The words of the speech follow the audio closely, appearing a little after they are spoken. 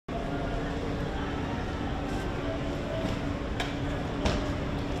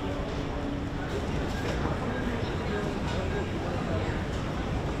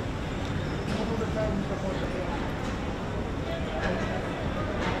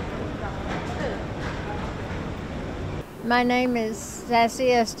My name is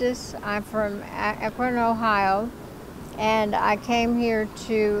Sassy Estes. I'm from Akron, Ohio, and I came here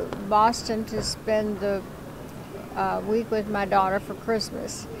to Boston to spend the week with my daughter for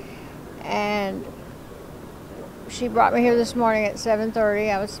Christmas. And she brought me here this morning at 7:30.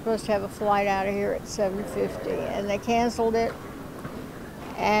 I was supposed to have a flight out of here at 7:50, and they canceled it.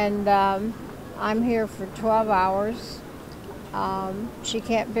 And I'm here for 12 hours. She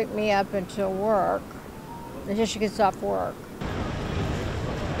can't pick me up until she gets off work.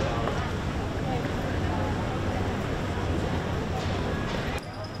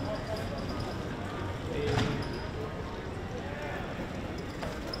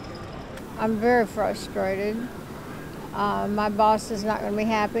 I'm very frustrated. My boss is not going to be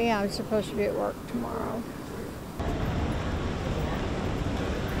happy. I'm supposed to be at work tomorrow.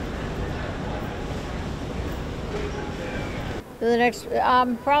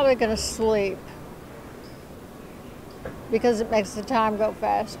 I'm probably going to sleep because it makes the time go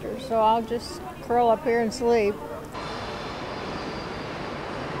faster. So I'll just curl up here and sleep.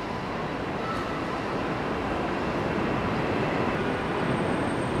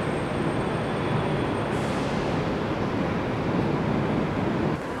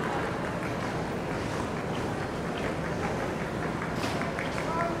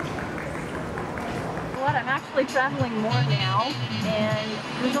 I'm actually traveling more now, and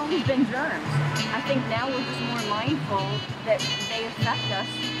there's always been germs. I think now we're just more mindful that they affect us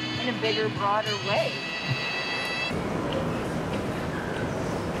in a bigger, broader way.